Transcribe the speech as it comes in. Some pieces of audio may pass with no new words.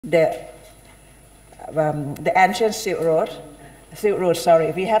the ancient Silk Road,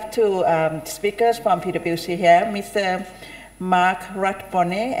 sorry. We have two speakers from PwC here, Mr. Mark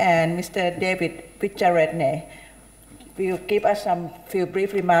Rathbone and Mr. David Vicharetne. Will give us some few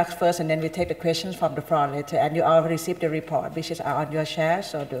brief remarks first, and then we take the questions from the floor later. And you all received the report, which is on your share,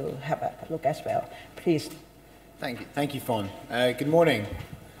 so do have a look as well. Please. Thank you, Fawn. Good morning.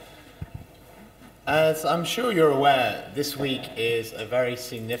 As I'm sure you're aware, this week is a very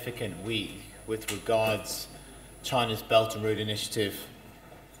significant week with regards China's Belt and Road Initiative.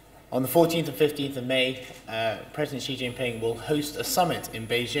 On the 14th and 15th of May, President Xi Jinping will host a summit in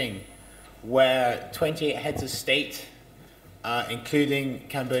Beijing where 28 heads of state, including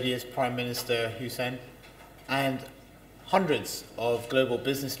Cambodia's Prime Minister Hun Sen, and hundreds of global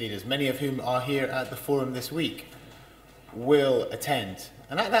business leaders, many of whom are here at the forum this week, will attend.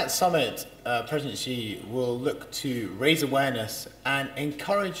 And at that summit, President Xi will look to raise awareness and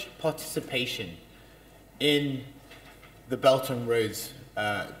encourage participation in the Belt and Roads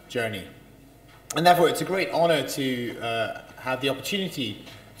journey. And therefore, it's a great honor to have the opportunity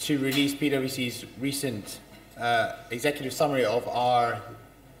to release PwC's recent executive summary of our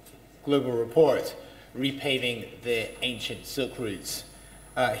global report, Repaving the Ancient Silk Routes,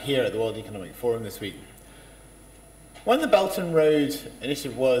 here at the World Economic Forum this week. When the Belt and Road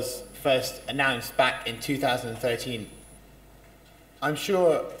Initiative was first announced back in 2013, I'm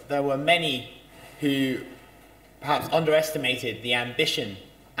sure there were many who perhaps underestimated the ambition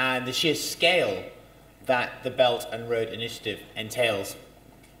and the sheer scale that the Belt and Road Initiative entails.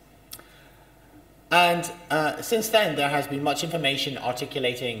 And since then, there has been much information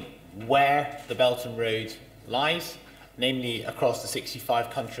articulating where the Belt and Road lies, namely across the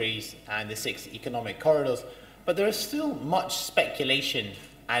 65 countries and the 6 economic corridors. But there is still much speculation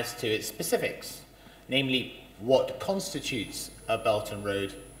as to its specifics, namely what constitutes a Belt and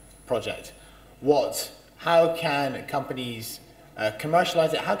Road project. How can companies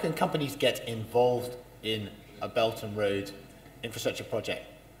commercialize it? How can companies get involved in a Belt and Road infrastructure project?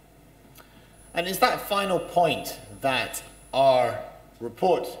 And it's that final point that our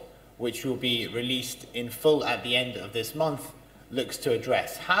report, which will be released in full at the end of this month, looks to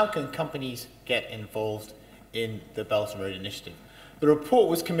address. How can companies get involved in the Belt and Road Initiative? The report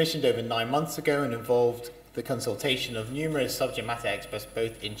was commissioned over 9 months ago and involved the consultation of numerous subject matter experts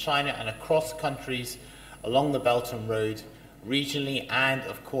both in China and across countries along the Belt and Road, regionally, and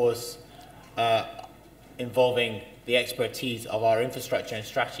of course involving the expertise of our infrastructure and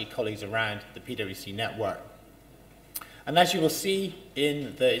strategy colleagues around the PwC network. And as you will see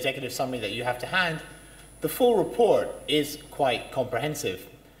in the executive summary that you have to hand, the full report is quite comprehensive.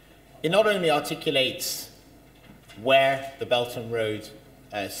 It not only articulates where the Belt and Road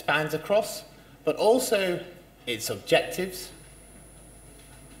spans across, but also its objectives,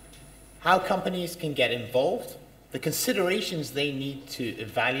 how companies can get involved, the considerations they need to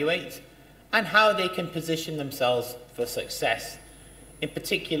evaluate, and how they can position themselves for success, in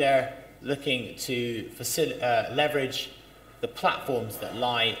particular looking to leverage the platforms that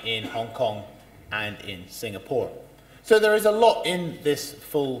lie in Hong Kong and in Singapore. So there is a lot in this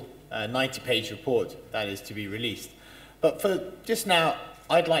full 90-page report that is to be released. But for just now,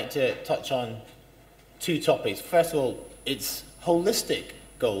 I'd like to touch on 2 topics. First of all, its holistic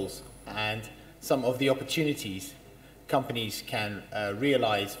goals and some of the opportunities companies can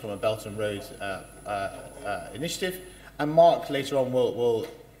realize from a Belt and Road initiative. And Mark later on will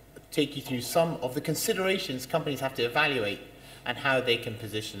take you through some of the considerations companies have to evaluate and how they can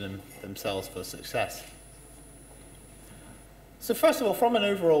position themselves for success. So first of all, from an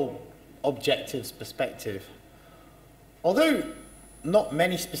overall objectives perspective, although not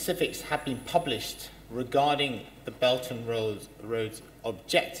many specifics have been published regarding the Belt and Road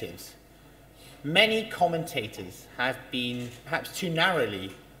objectives, many commentators have been perhaps too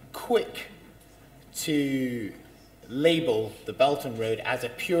narrowly quick to label the Belt and Road as a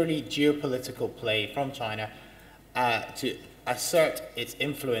purely geopolitical play from China to assert its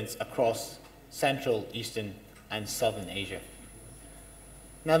influence across Central, Eastern, and Southern Asia.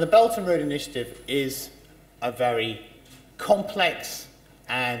 Now, the Belt and Road Initiative is a very complex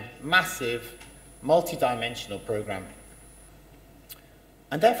and massive, multi-dimensional program.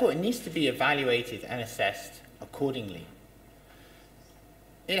 And therefore, it needs to be evaluated and assessed accordingly.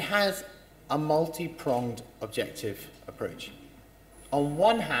 It has a multi-pronged objective approach. On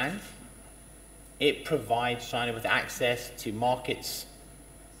one hand, it provides China with access to markets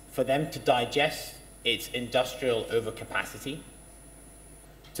for them to digest its industrial overcapacity,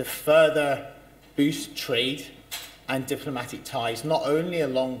 to further boost trade and diplomatic ties, not only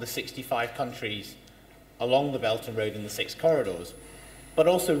along the 65 countries along the Belt and Road and the 6 corridors, but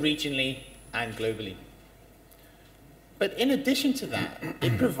also regionally and globally. But in addition to that,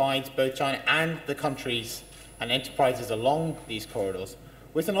 it provides both China and the countries and enterprises along these corridors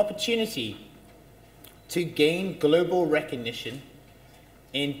with an opportunity to gain global recognition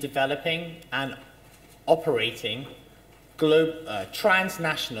in developing and operating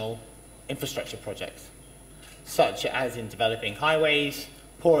transnational infrastructure projects, such as in developing highways,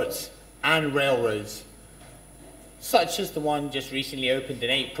 ports, and railroads, such as the one just recently opened in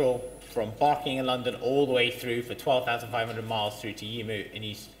April from Barking in London all the way through for 12,500 miles through to Yimu in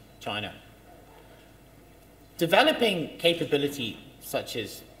East China. Developing capability such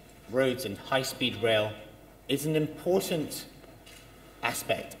as roads and high-speed rail is an important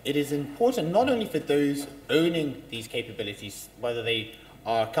aspect. It is important not only for those owning these capabilities, whether they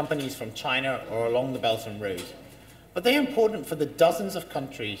are companies from China or along the Belt and Road, but they are important for the dozens of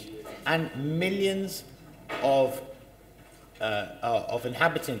countries and millions of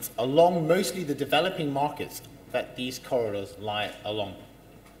inhabitants along mostly the developing markets that these corridors lie along.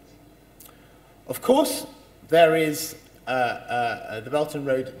 Of course, there is the Belt and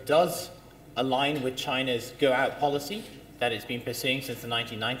Road does align with China's Go Out policy that it's been pursuing since the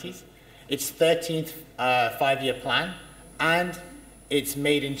 1990s, its 13th five-year plan, and its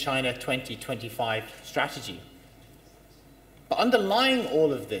Made in China 2025 strategy. But underlying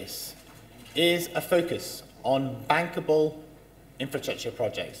all of this is a focus on bankable infrastructure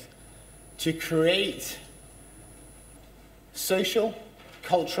projects to create social,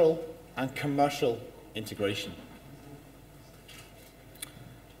 cultural, and commercial integration.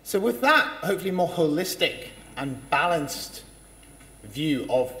 So with that, hopefully more holistic and balanced view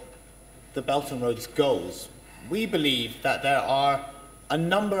of the Belt and Road's goals, we believe that there are a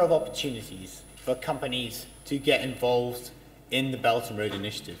number of opportunities for companies to get involved in the Belt and Road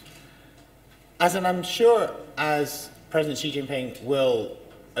Initiative. As I'm sure as President Xi Jinping will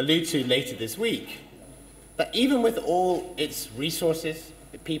allude to later this week, that even with all its resources,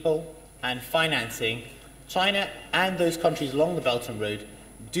 the people, and financing, China and those countries along the Belt and Road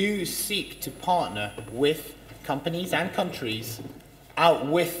do seek to partner with companies and countries out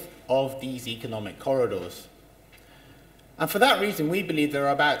width of these economic corridors. And for that reason, we believe there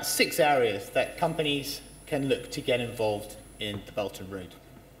are about 6 areas that companies can look to get involved in the Belt and Road.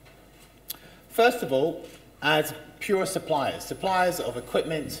 First of all, as pure suppliers, suppliers of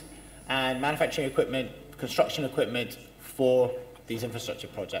equipment and manufacturing equipment, construction equipment for these infrastructure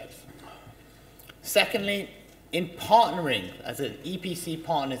projects. Secondly, in partnering as an EPC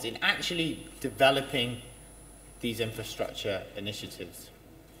partners in actually developing these infrastructure initiatives.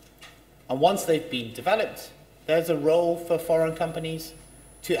 And once they've been developed, there's a role for foreign companies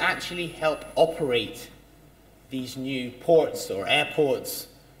to actually help operate these new ports or airports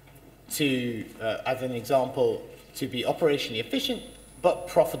to, as an example, to be operationally efficient but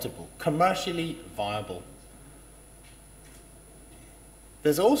profitable, commercially viable.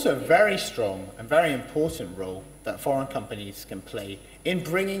 There's also a very strong and very important role that foreign companies can play in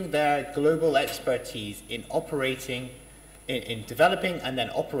bringing their global expertise in operating, in developing and then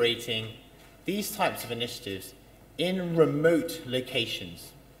operating these types of initiatives in remote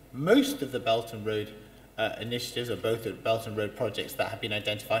locations. Most of the Belt and Road initiatives, or both the Belt and Road projects that have been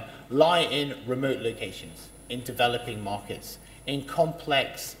identified, lie in remote locations, in developing markets, in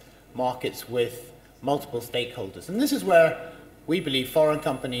complex markets with multiple stakeholders. And this is where we believe foreign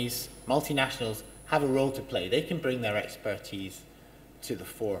companies, multinationals, have a role to play. They can bring their expertise to the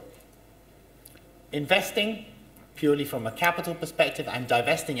fore. Investing purely from a capital perspective and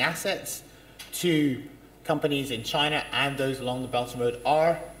divesting assets to companies in China and those along the Belt and Road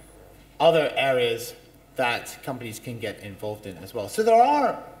are other areas that companies can get involved in as well. So there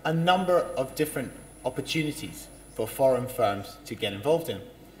are a number of different opportunities for foreign firms to get involved in.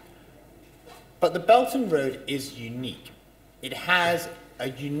 But the Belt and Road is unique. It has a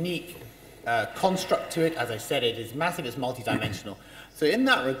unique construct to it. As I said, it is massive, it's multidimensional. So in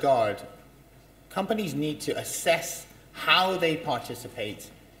that regard, companies need to assess how they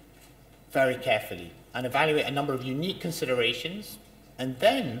participate very carefully and evaluate a number of unique considerations, and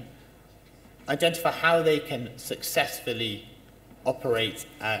then identify how they can successfully operate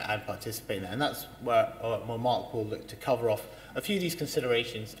and participate in that. And that's where Mark will look to cover off a few of these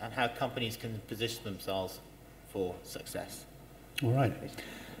considerations and how companies can position themselves for success. All right.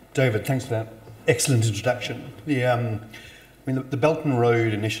 David, thanks for that excellent introduction. The Belt and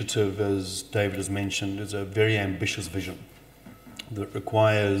Road Initiative, as David has mentioned, is a very ambitious vision that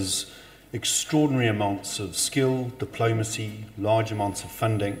requires extraordinary amounts of skill, diplomacy, large amounts of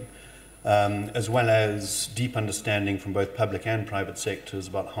funding, as well as deep understanding from both public and private sectors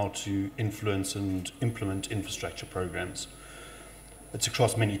about how to influence and implement infrastructure programs. It's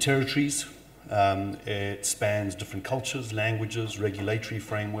across many territories. It spans different cultures, languages, regulatory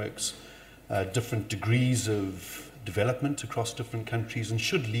frameworks, different degrees of development across different countries, and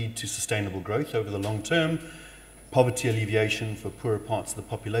should lead to sustainable growth over the long term, poverty alleviation for poorer parts of the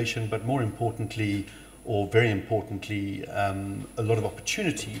population, but more importantly, or very importantly, a lot of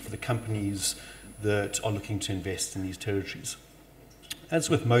opportunity for the companies that are looking to invest in these territories. As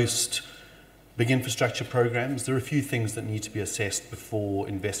with most big infrastructure programs, there are a few things that need to be assessed before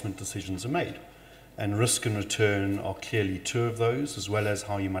investment decisions are made. And risk and return are clearly two of those, as well as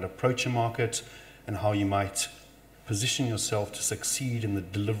how you might approach a market and how you might position yourself to succeed in the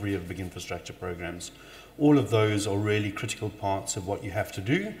delivery of big infrastructure programs. All of those are really critical parts of what you have to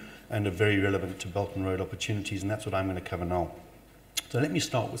do and are very relevant to Belt and Road opportunities, and that's what I'm going to cover now. So let me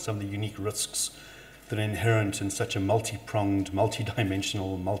start with some of the unique risks that are inherent in such a multi-pronged,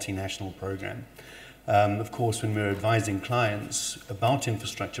 multi-dimensional, multinational program. Of course, when we're advising clients about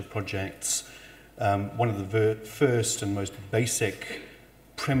infrastructure projects, one of the first and most basic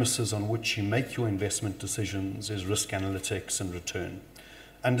premises on which you make your investment decisions is risk analytics and return.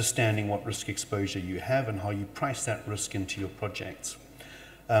 Understanding what risk exposure you have and how you price that risk into your projects.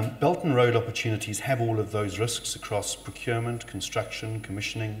 Belt and Road opportunities have all of those risks across procurement, construction,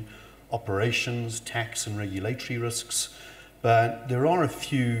 commissioning, operations, tax and regulatory risks, but there are a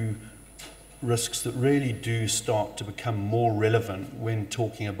few risks that really do start to become more relevant when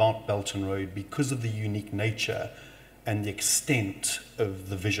talking about Belt and Road because of the unique nature and the extent of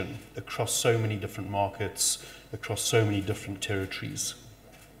the vision across so many different markets, across so many different territories.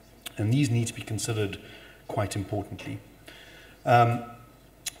 And these need to be considered quite importantly.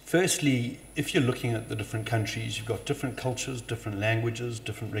 Firstly, if you're looking at the different countries, you've got different cultures, different languages,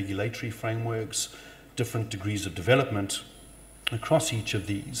 different regulatory frameworks, different degrees of development across each of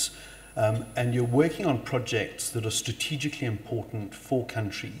these. And you're working on projects that are strategically important for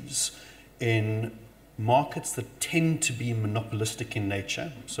countries in markets that tend to be monopolistic in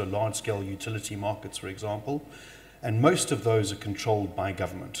nature, so large-scale utility markets, for example, and most of those are controlled by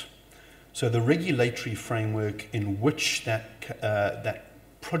government. So the regulatory framework in which that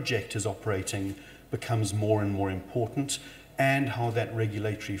project is operating becomes more and more important, and how that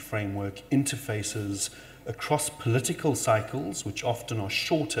regulatory framework interfaces across political cycles, which often are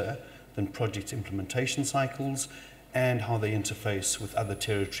shorter than project implementation cycles, and how they interface with other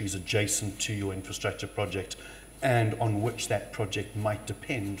territories adjacent to your infrastructure project and on which that project might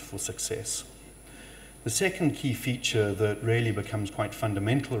depend for success. The second key feature that really becomes quite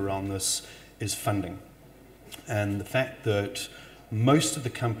fundamental around this is funding, and the fact that most of the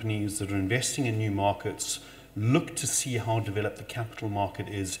companies that are investing in new markets look to see how developed the capital market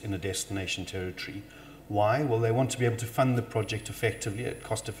is in a destination territory. Why? Well, they want to be able to fund the project effectively at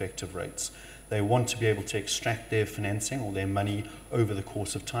cost-effective rates. They want to be able to extract their financing or their money over the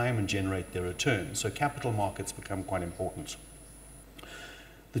course of time and generate their return. So capital markets become quite important.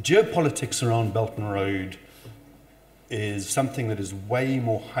 The geopolitics around Belt and Road is something that is way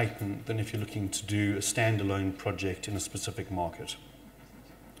more heightened than if you're looking to do a standalone project in a specific market.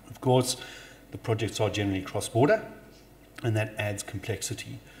 Of course, the projects are generally cross-border, and that adds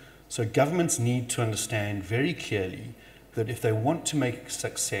complexity. So governments need to understand very clearly that if they want to make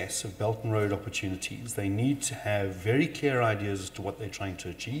success of Belt and Road opportunities, they need to have very clear ideas as to what they're trying to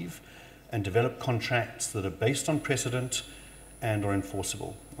achieve and develop contracts that are based on precedent and are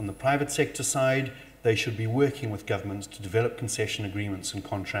enforceable. On the private sector side, they should be working with governments to develop concession agreements and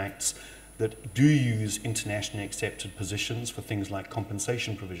contracts that do use internationally accepted positions for things like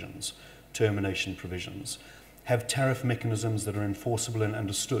compensation provisions, termination provisions, have tariff mechanisms that are enforceable and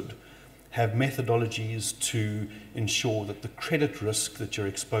understood, have methodologies to ensure that the credit risk that you're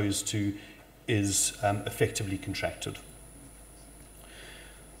exposed to is effectively contracted.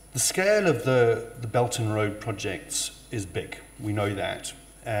 The scale of the Belt and Road projects is big, we know that,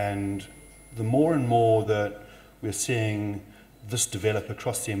 and the more and more that we're seeing this develop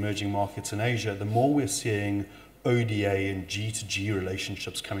across the emerging markets in Asia, the more we're seeing ODA and G2G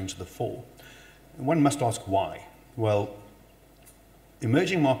relationships coming to the fore. And one must ask why. Well,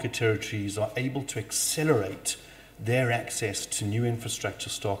 emerging market territories are able to accelerate their access to new infrastructure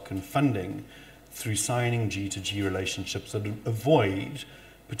stock and funding through signing G2G relationships that avoid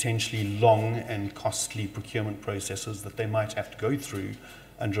potentially long and costly procurement processes that they might have to go through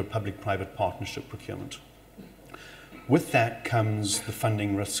under a public-private partnership procurement. With that comes the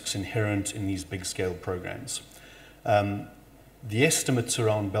funding risks inherent in these big-scale programs. The estimates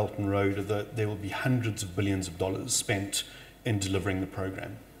around Belt and Road are that there will be hundreds of billions of dollars spent in delivering the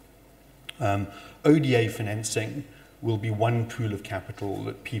program. ODA financing will be one pool of capital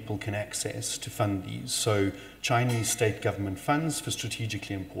that people can access to fund these. So Chinese state government funds for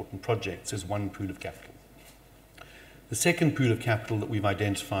strategically important projects is one pool of capital. The second pool of capital that we've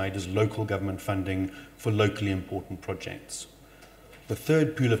identified is local government funding for locally important projects. The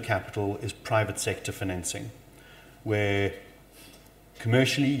third pool of capital is private sector financing, where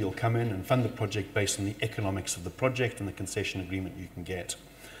commercially you'll come in and fund the project based on the economics of the project and the concession agreement you can get.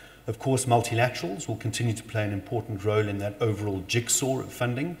 Of course, multilaterals will continue to play an important role in that overall jigsaw of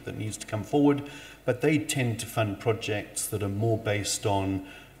funding that needs to come forward, but they tend to fund projects that are more based on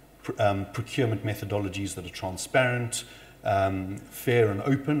procurement methodologies that are transparent, fair and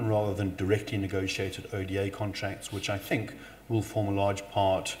open, rather than directly negotiated ODA contracts, which I think will form a large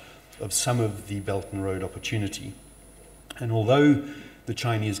part of some of the Belt and Road opportunity. And although the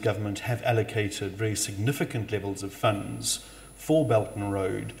Chinese government have allocated very significant levels of funds for Belt and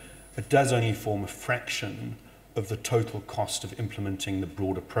Road, it does only form a fraction of the total cost of implementing the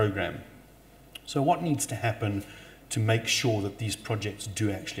broader program. So what needs to happen to make sure that these projects do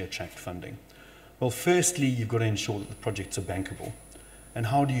actually attract funding? Well, firstly, you've got to ensure that the projects are bankable. And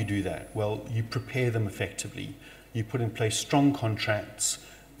how do you do that? Well, you prepare them effectively. You put in place strong contracts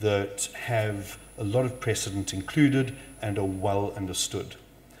that have a lot of precedent included and are well understood.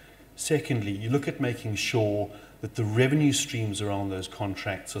 Secondly, you look at making sure that the revenue streams around those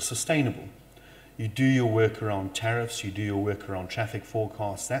contracts are sustainable. You do your work around tariffs, you do your work around traffic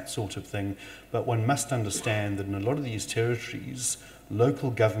forecasts, that sort of thing, but one must understand that in a lot of these territories, local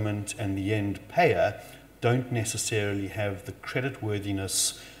government and the end payer don't necessarily have the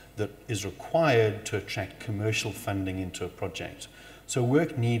creditworthiness that is required to attract commercial funding into a project. So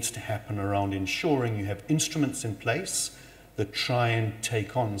work needs to happen around ensuring you have instruments in place that try and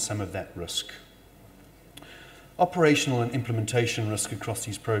take on some of that risk. Operational and implementation risk across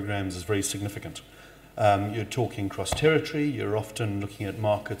these programs is very significant. You're talking cross-territory, you're often looking at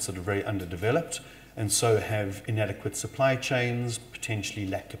markets that are very underdeveloped and so have inadequate supply chains, potentially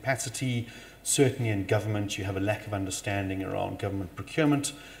lack capacity. Certainly in government, you have a lack of understanding around government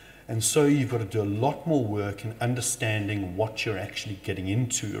procurement. And so you've got to do a lot more work in understanding what you're actually getting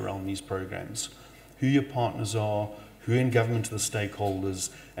into around these programs, who your partners are, who in government are the stakeholders,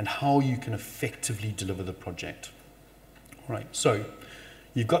 and how you can effectively deliver the project. All right, so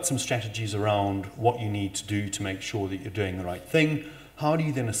you've got some strategies around what you need to do to make sure that you're doing the right thing. How do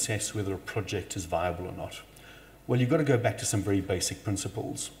you then assess whether a project is viable or not? Well, you've got to go back to some very basic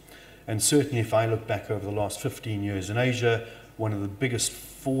principles. And certainly if I look back over the last 15 years in Asia, one of the biggest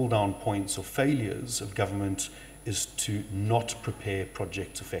fall down points or failures of government is to not prepare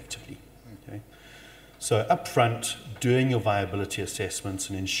projects effectively. Okay? So up front, doing your viability assessments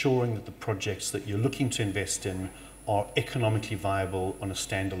and ensuring that the projects that you're looking to invest in are economically viable on a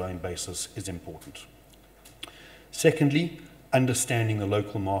standalone basis is important. Secondly, understanding the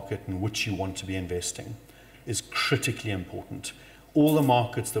local market in which you want to be investing is critically important. All the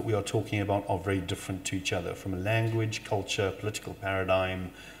markets that we are talking about are very different to each other, from a language, culture, political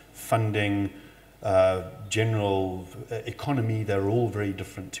paradigm, funding, general economy. They're all very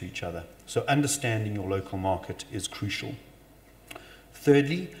different to each other. So understanding your local market is crucial.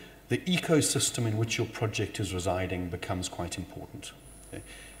 Thirdly, the ecosystem in which your project is residing becomes quite important. Okay?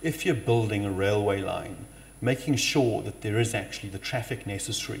 If you're building a railway line, making sure that there is actually the traffic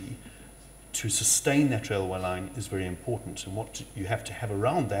necessary to sustain that railway line is very important. And what you have to have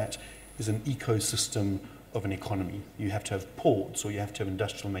around that is an ecosystem of an economy. You have to have ports, or you have to have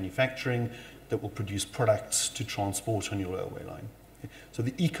industrial manufacturing that will produce products to transport on your railway line. Okay? So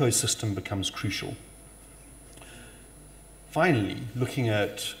the ecosystem becomes crucial. Finally, looking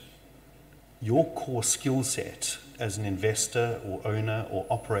at your core skill set as an investor or owner or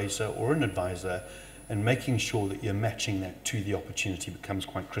operator or an advisor, and making sure that you're matching that to the opportunity becomes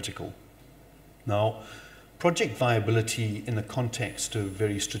quite critical. Now, project viability in the context of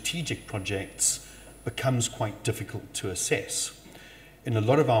very strategic projects becomes quite difficult to assess. In a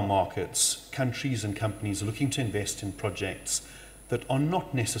lot of our markets, countries and companies are looking to invest in projects that are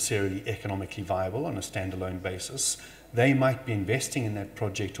not necessarily economically viable on a standalone basis. They might be investing in that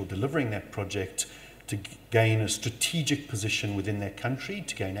project or delivering that project to gain a strategic position within their country,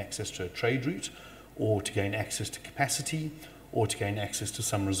 to gain access to a trade route, or to gain access to capacity, or to gain access to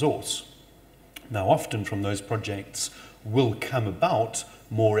some resource. Now, often from those projects will come about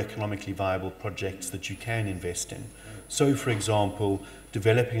more economically viable projects that you can invest in. So, for example,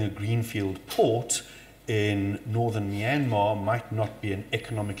 developing a greenfield port in northern Myanmar might not be an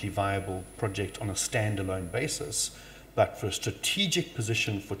economically viable project on a standalone basis, but for a strategic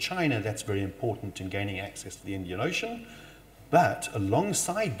position for China, that's very important in gaining access to the Indian Ocean. But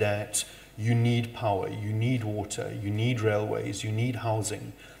alongside that, you need power, you need water, you need railways, you need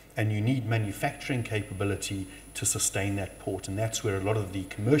housing, and you need manufacturing capability to sustain that port. And that's where a lot of the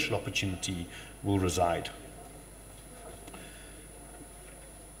commercial opportunity will reside.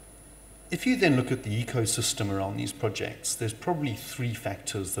 If you then look at the ecosystem around these projects, there's probably three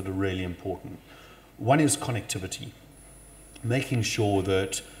factors that are really important. One is connectivity, making sure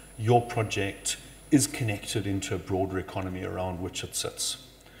that your project is connected into a broader economy around which it sits.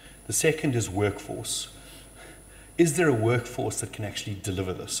 The second is workforce. Is there a workforce that can actually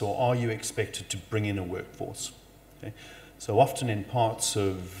deliver this, or are you expected to bring in a workforce? Okay. So often in parts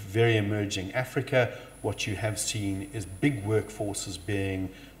of very emerging Africa, what you have seen is big workforces being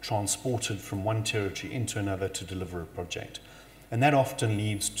transported from one territory into another to deliver a project. And that often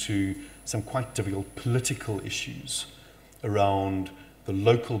leads to some quite difficult political issues around the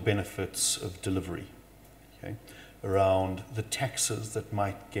local benefits of delivery, okay? Around the taxes that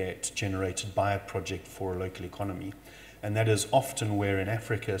might get generated by a project for a local economy. And that is often where in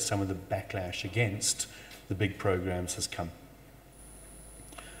Africa some of the backlash against the big programs has come.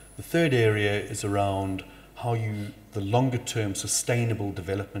 The third area is around how the longer term sustainable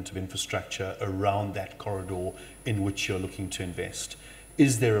development of infrastructure around that corridor in which you're looking to invest.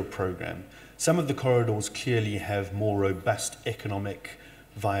 Is there a program? Some of the corridors clearly have more robust economic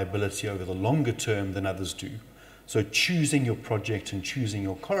viability over the longer term than others do. So choosing your project and choosing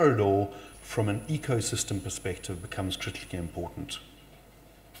your corridor from an ecosystem perspective becomes critically important.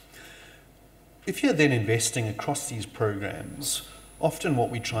 If you're then investing across these programs, often what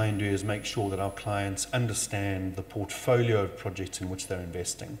we try and do is make sure that our clients understand the portfolio of projects in which they're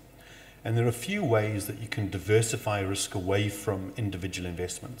investing. And there are a few ways that you can diversify risk away from individual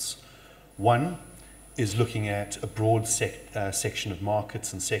investments. One is looking at a broad section of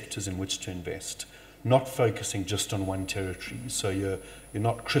markets and sectors in which to invest, not focusing just on one territory. So you're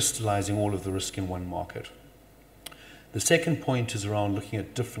not crystallizing all of the risk in one market. The second point is around looking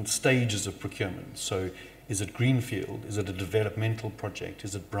at different stages of procurement. So is it greenfield? Is it a developmental project?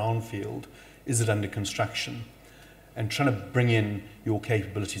 Is it brownfield? Is it under construction? And trying to bring in your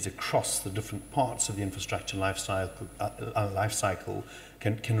capabilities across the different parts of the infrastructure life cycle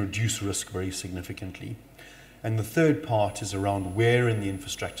can reduce risk very significantly. And the third part is around where in the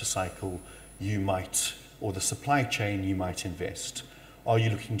infrastructure cycle you might, or the supply chain you might invest. Are you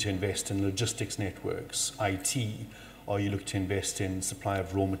looking to invest in logistics networks, IT? Are you looking to invest in supply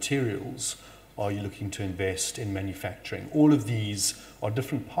of raw materials? Are you looking to invest in manufacturing? All of these are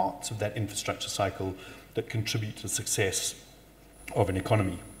different parts of that infrastructure cycle that contribute to the success of an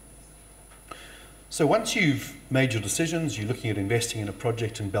economy. So once you've made your decisions, you're looking at investing in a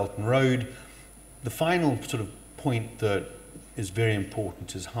project in Belt and Road, the final sort of point that is very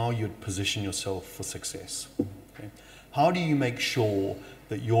important is how you'd position yourself for success. Okay? How do you make sure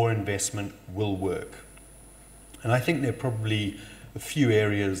that your investment will work? And I think there are probably a few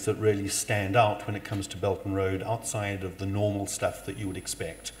areas that really stand out when it comes to Belt and Road outside of the normal stuff that you would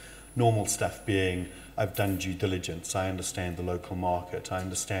expect. Normal stuff being, I've done due diligence, I understand the local market, I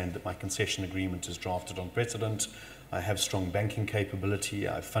understand that my concession agreement is drafted on precedent, I have strong banking capability,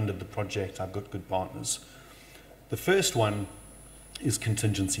 I've funded the project, I've got good partners. The first one is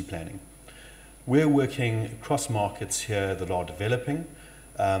contingency planning. We're working across markets here that are developing,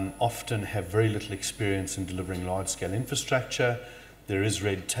 often have very little experience in delivering large-scale infrastructure. There is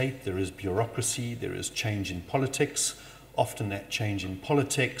red tape, there is bureaucracy, there is change in politics. Often that change in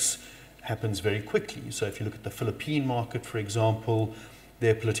politics happens very quickly. So if you look at the Philippine market, for example,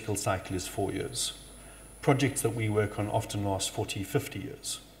 their political cycle is 4 years. Projects that we work on often last 40, 50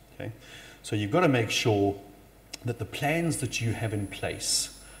 years. Okay? So you've got to make sure that the plans that you have in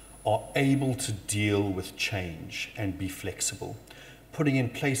place are able to deal with change and be flexible. Putting in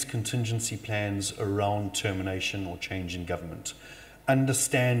place contingency plans around termination or change in government.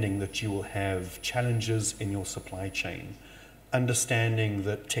 Understanding that you will have challenges in your supply chain. Understanding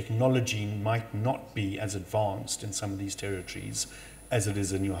that technology might not be as advanced in some of these territories as it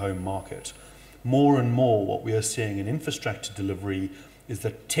is in your home market. More and more what we are seeing in infrastructure delivery is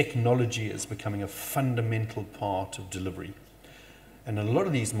that technology is becoming a fundamental part of delivery. And in a lot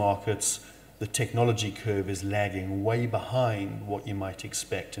of these markets, the technology curve is lagging way behind what you might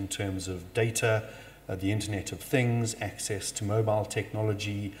expect in terms of data, the Internet of Things, access to mobile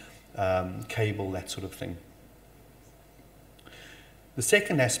technology, cable, that sort of thing. The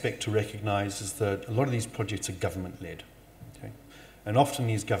second aspect to recognize is that a lot of these projects are government-led. Okay? And often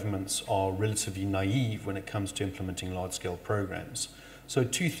these governments are relatively naive when it comes to implementing large-scale programs. So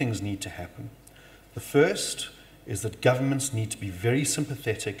two things need to happen. The first is that governments need to be very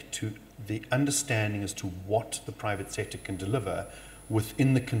sympathetic to the understanding as to what the private sector can deliver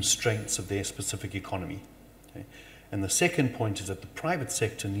within the constraints of their specific economy. Okay? And the second point is that the private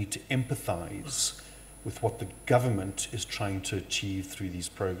sector need to empathize with what the government is trying to achieve through these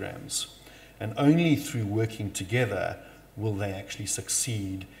programs. And only through working together will they actually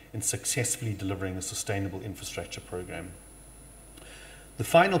succeed in successfully delivering a sustainable infrastructure program. The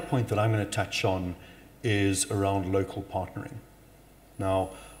final point that I'm going to touch on is around local partnering.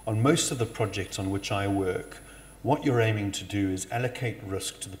 Now, on most of the projects on which I work, what you're aiming to do is allocate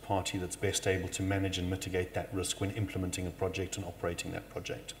risk to the party that's best able to manage and mitigate that risk when implementing a project and operating that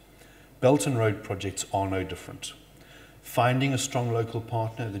project. Belt and road projects are no different. Finding a strong local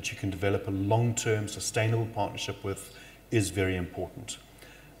partner that you can develop a long-term sustainable partnership with is very important.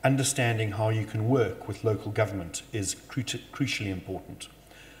 Understanding how you can work with local government is crucially important.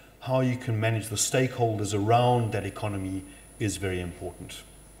 How you can manage the stakeholders around that economy is very important.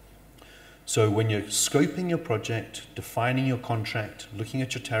 So when you're scoping your project, defining your contract, looking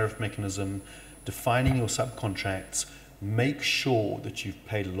at your tariff mechanism, defining your subcontracts, make sure that you've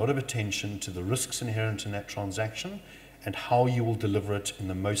paid a lot of attention to the risks inherent in that transaction and how you will deliver it in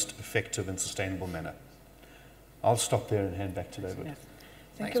the most effective and sustainable manner. I'll stop there and hand back to David. Yes.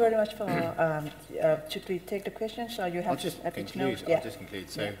 Thank you very much for, should we take the questions or you have? I'll just conclude. Yeah. I'll just conclude.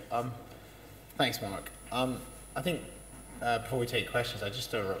 So, thanks, Mark. I think before we take questions, I'd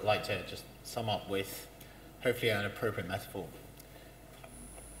just like to just sum up with hopefully an appropriate metaphor.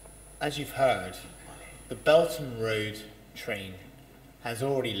 As you've heard, the Belt and Road train has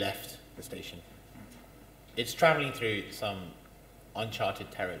already left the station. It's travelling through some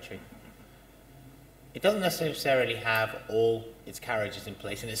uncharted territory. It doesn't necessarily have all its carriages in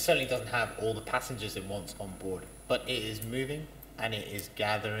place, and it certainly doesn't have all the passengers it wants on board, but it is moving and it is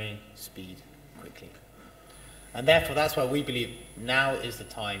gathering speed quickly. And therefore, that's why we believe now is the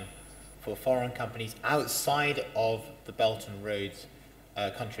time for foreign companies outside of the Belt and Roads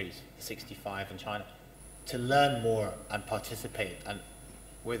countries, 65 and China, to learn more and participate. And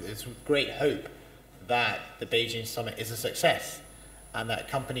with it's great hope that the Beijing summit is a success and that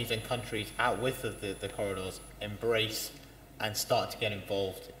companies and countries out with the corridors embrace and start to get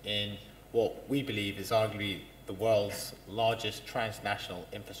involved in what we believe is arguably the world's largest transnational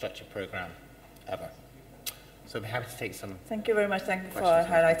infrastructure program ever. So I'd be happy to take some. Thank you very much. Thank you for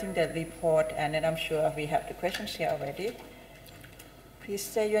highlighting the report, and then I'm sure we have the questions here already. Please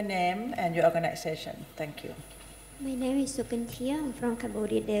say your name and your organization. Thank you. My name is Sukantia. I'm from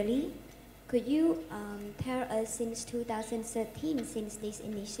Cambodia, Delhi. Could you tell us since 2013, since this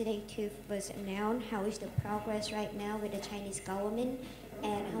initiative was announced, how is the progress right now with the Chinese government,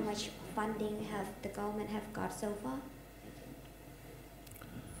 and how much funding have the government have got so far?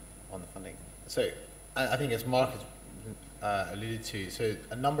 On the funding. So I think as Mark has alluded to, so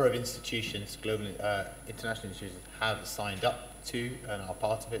a number of institutions, global, international institutions have signed up to and are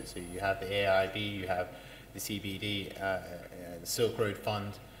part of it. So you have the AIIB, you have the CBD, the Silk Road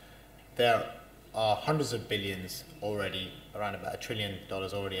Fund. There are hundreds of billions already, around about $1 trillion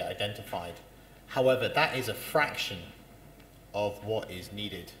already identified. However, that is a fraction of what is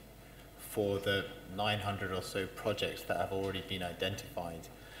needed for the 900 or so projects that have already been identified.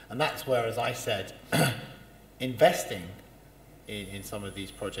 And that's where, as I said, investing in some of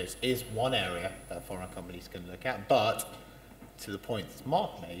these projects is one area that foreign companies can look at. But to the point that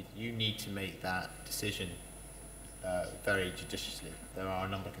Mark made, you need to make that decision very judiciously. There are a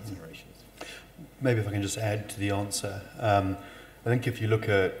number of considerations. Maybe if I can just add to the answer. I think if you look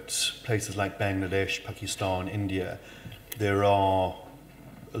at places like Bangladesh, Pakistan, India, there are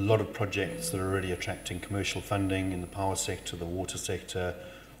a lot of projects that are already attracting commercial funding in the power sector, the water sector,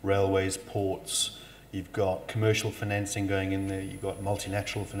 railways, ports. You've got commercial financing going in there. You've got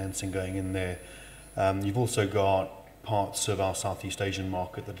multilateral financing going in there. You've also got parts of our Southeast Asian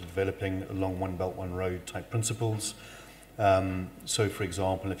market that are developing along One Belt, One Road type principles. So, for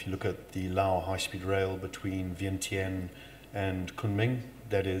example, if you look at the Lao high-speed rail between Vientiane and Kunming,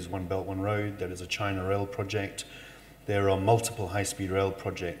 that is One Belt, One Road. That is a China rail project. There are multiple high-speed rail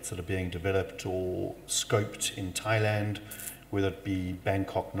projects that are being developed or scoped in Thailand, whether it be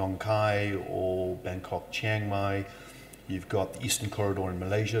Bangkok-Nong Khai or Bangkok-Chiang Mai. You've got the Eastern Corridor in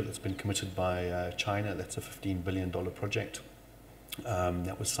Malaysia that's been committed by China. That's a $15 billion project.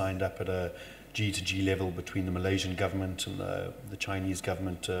 That was signed up at a G2G level between the Malaysian government and the Chinese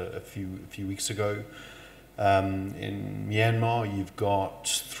government a few weeks ago. In Myanmar, you've got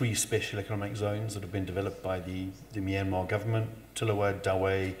 3 special economic zones that have been developed by the Myanmar government, Tilawat,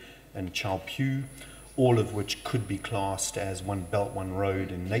 Dawei, and Chao Pyu, all of which could be classed as One Belt, One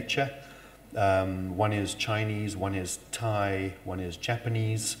Road in nature. One is Chinese, one is Thai, one is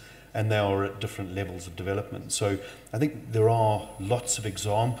Japanese. and they are at different levels of development. So I think there are lots of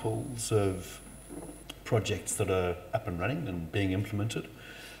examples of projects that are up and running and being implemented.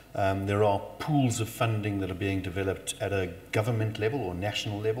 There are pools of funding that are being developed at a government level or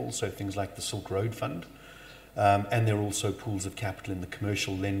national level, so things like the Silk Road Fund. And there are also pools of capital in the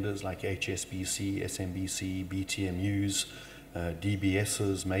commercial lenders like HSBC, SMBC, BTMUs,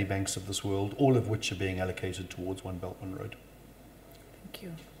 DBSs, Maybanks of this world, all of which are being allocated towards One Belt, One Road. Thank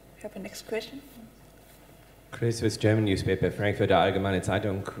you. Have a next question? Chris with German newspaper, Frankfurter Allgemeine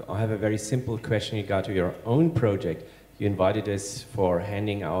Zeitung. I have a very simple question regarding to your own project. You invited us for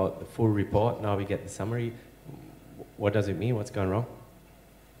handing out the full report. Now we get the summary. What does it mean? What's gone wrong?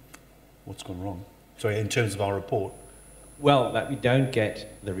 What's gone wrong? Sorry, in terms of our report? Well, that we don't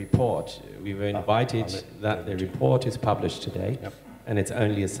get the report. We were invited that the report is published today, and it's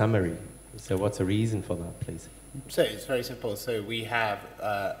only a summary. So what's the reason for that, please? So it's very simple. So we have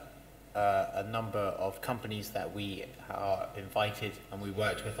a number of companies that we are invited and we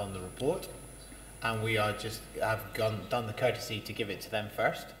worked with on the report, and we are just done the courtesy to give it to them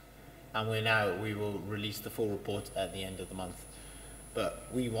first, and we will release the full report at the end of the month. But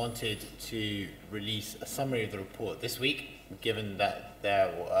we wanted to release a summary of the report this week, given that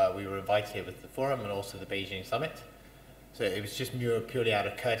we were invited here with the forum and also the Beijing summit. So it was just purely out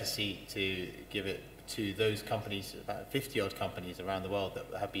of courtesy to give it to those companies, about 50-odd companies around the world that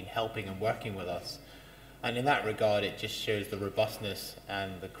have been helping and working with us. And in that regard, it just shows the robustness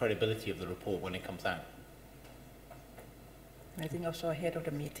and the credibility of the report when it comes out. I think also ahead of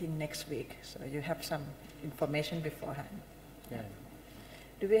the meeting next week, so you have some information beforehand. Yeah.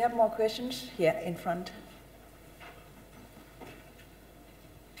 Do we have more questions here in front?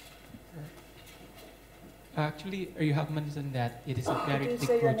 Actually, you have mentioned that it is a very Could you big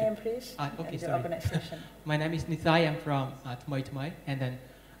say your project. name, please? Okay, and your sorry. organization. My name is Nithai. I'm from Tmoi, and then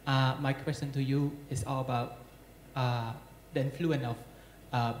my question to you is all about the influence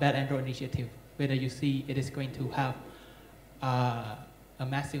of Belt and Road Initiative. Whether you see it is going to have a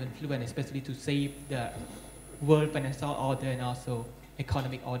massive influence, especially to save the world financial order and also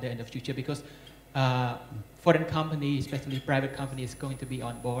economic order in the future, because foreign companies, especially private companies, going to be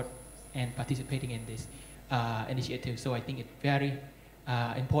on board and participating in this initiative. So I think it's very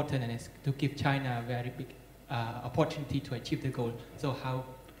important, and it's to give China a very big opportunity to achieve the goal. So how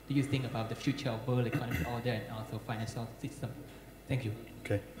do you think about the future of world economic order and also financial system? Thank you.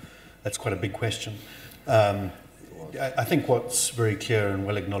 Okay, that's quite a big question. I think what's very clear and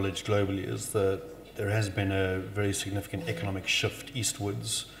well acknowledged globally is that there has been a very significant economic shift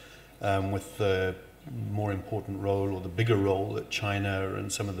eastwards, with the more important role, or the bigger role, that China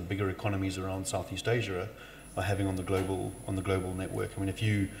and some of the bigger economies around Southeast Asia are having on the global network. I mean, if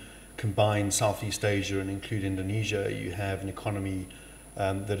you combine Southeast Asia and include Indonesia, you have an economy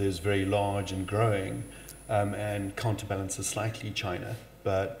that is very large and growing, and counterbalances slightly China,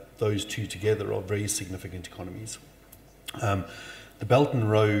 but those two together are very significant economies. The Belt and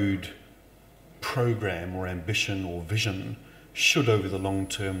Road program or ambition or vision should over the long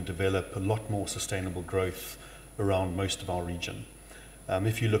term develop a lot more sustainable growth around most of our region.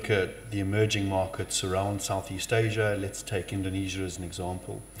 If you look at the emerging markets around Southeast Asia, let's take Indonesia as an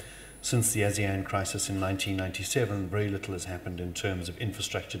example. Since the ASEAN crisis in 1997, very little has happened in terms of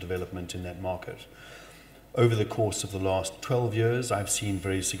infrastructure development in that market. Over the course of the last 12 years, I've seen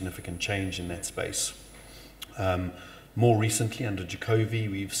very significant change in that space. More recently, under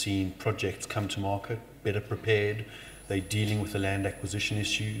Jacobi, we've seen projects come to market, better prepared. They're dealing with the land acquisition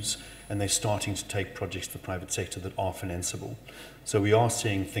issues, and they're starting to take projects to the private sector that are financeable. So we are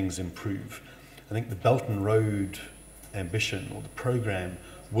seeing things improve. I think the Belt and Road ambition, or the program,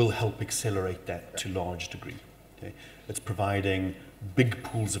 will help accelerate that to a large degree. Okay? It's providing big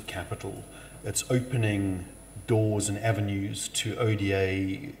pools of capital. It's opening doors and avenues to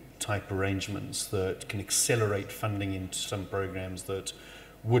ODA type arrangements that can accelerate funding into some programs that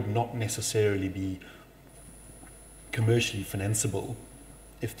would not necessarily be commercially financeable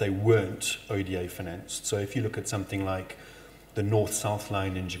if they weren't ODA financed. So if you look at something like the North-South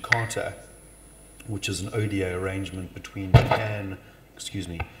line in Jakarta, which is an ODA arrangement between Japan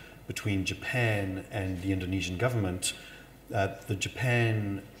and the Indonesian government, the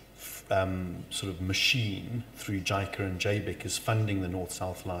Japan sort of machine through JICA and JBIC is funding the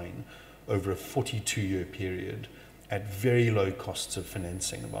North-South line over a 42-year period at very low costs of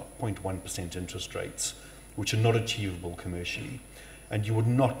financing, about 0.1% interest rates, which are not achievable commercially. And you would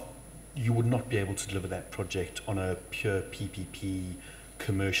not be able to deliver that project on a pure PPP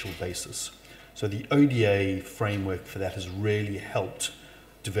commercial basis. So the ODA framework for that has really helped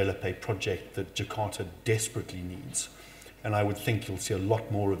develop a project that Jakarta desperately needs. And I would think you'll see a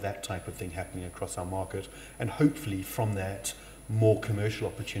lot more of that type of thing happening across our market, and hopefully from that, more commercial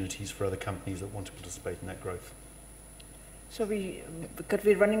opportunities for other companies that want to participate in that growth. So because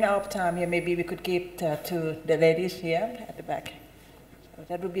we're running out of time here, maybe we could give to the ladies here at the back. So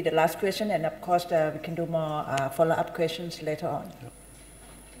that would be the last question, and of course we can do more follow-up questions later on. Yep.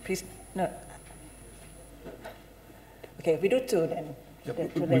 Please, no. Okay, we do two then.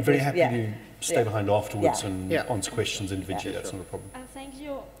 Yep. The We're very ladies. happy Yeah. to stay behind afterwards Yeah. and Yeah. answer questions individually. Yeah, That's sure. not a problem. Thank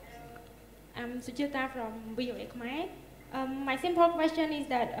you. I'm Sujata from PwC. My simple question is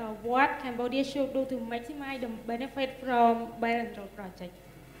that what Cambodia should do to maximize the benefit from Belt and Road project?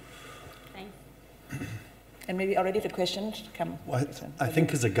 Thanks. And maybe already the questions come. Well, I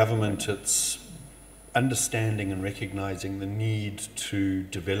think as a government, it's understanding and recognizing the need to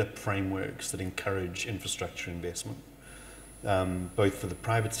develop frameworks that encourage infrastructure investment, both for the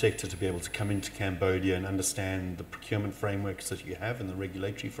private sector to be able to come into Cambodia and understand the procurement frameworks that you have and the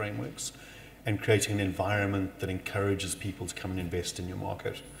regulatory frameworks, and creating an environment that encourages people to come and invest in your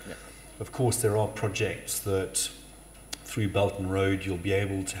market. Yeah. Of course, there are projects that through Belt and Road you'll be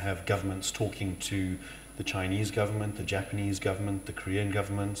able to have governments talking to the Chinese government, the Japanese government, the Korean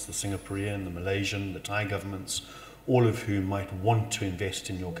governments, the Singaporean, the Malaysian, the Thai governments, all of whom might want to invest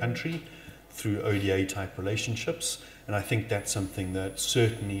in your country through ODA type relationships. And I think that's something that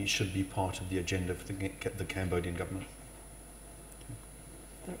certainly should be part of the agenda for the Cambodian government.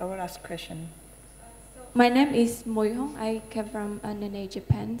 Our last question. My name is Moy Hong. I came from Nene,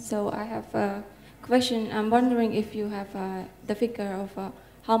 Japan. So I have a question. I'm wondering if you have the figure of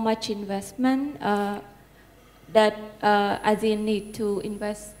how much investment that ASEAN need to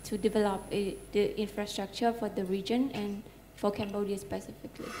invest to develop the infrastructure for the region and for Cambodia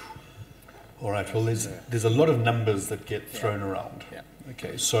specifically. All right, well, there's a lot of numbers that get thrown around. Yeah.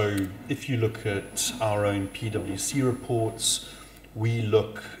 Okay, so if you look at our own PwC reports, we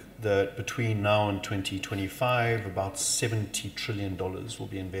look that between now and 2025, about $70 trillion will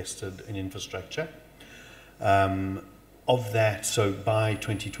be invested in infrastructure. Of that, so by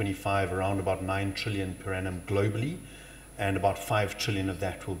 2025, around about 9 trillion per annum globally, and about 5 trillion of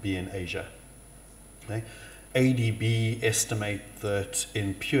that will be in Asia. Okay? ADB estimate that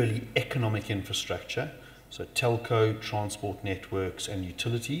in purely economic infrastructure, so telco, transport networks, and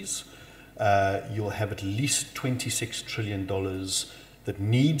utilities, you'll have at least $26 trillion that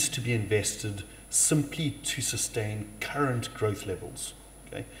needs to be invested simply to sustain current growth levels.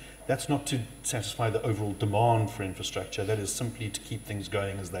 Okay? That's not to satisfy the overall demand for infrastructure, that is simply to keep things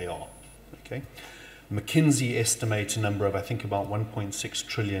going as they are. Okay? McKinsey estimates a number of, I think, about 1.6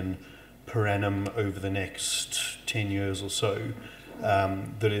 trillion per annum over the next 10 years or so,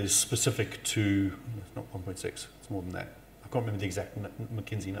 that is specific to, not 1.6, it's more than that. I can't remember the exact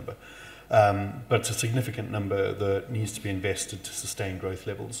McKinsey number. But it's a significant number that needs to be invested to sustain growth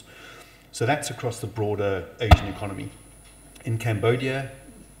levels. So that's across the broader Asian economy. In Cambodia,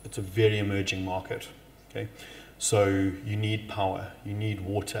 it's a very emerging market. Okay? So you need power, you need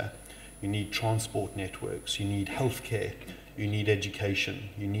water, you need transport networks, you need healthcare, you need education,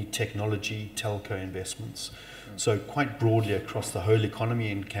 you need technology, telco investments. So quite broadly across the whole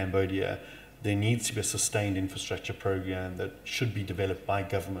economy in Cambodia, there needs to be a sustained infrastructure program that should be developed by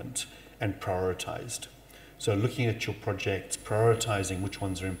government and prioritized. So looking at your projects, prioritizing which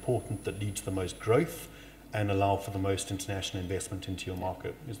ones are important that lead to the most growth and allow for the most international investment into your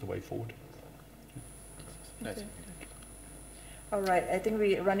market is the way forward. Nice. All right, I think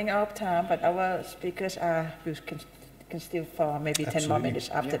we're running out of time, but our speakers can still for maybe 10 more Absolutely. minutes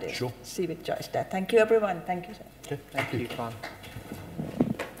after Yeah, this. sure. See with Joyce that. Thank you, everyone. Thank you, sir. Okay, Thank you, Kwan.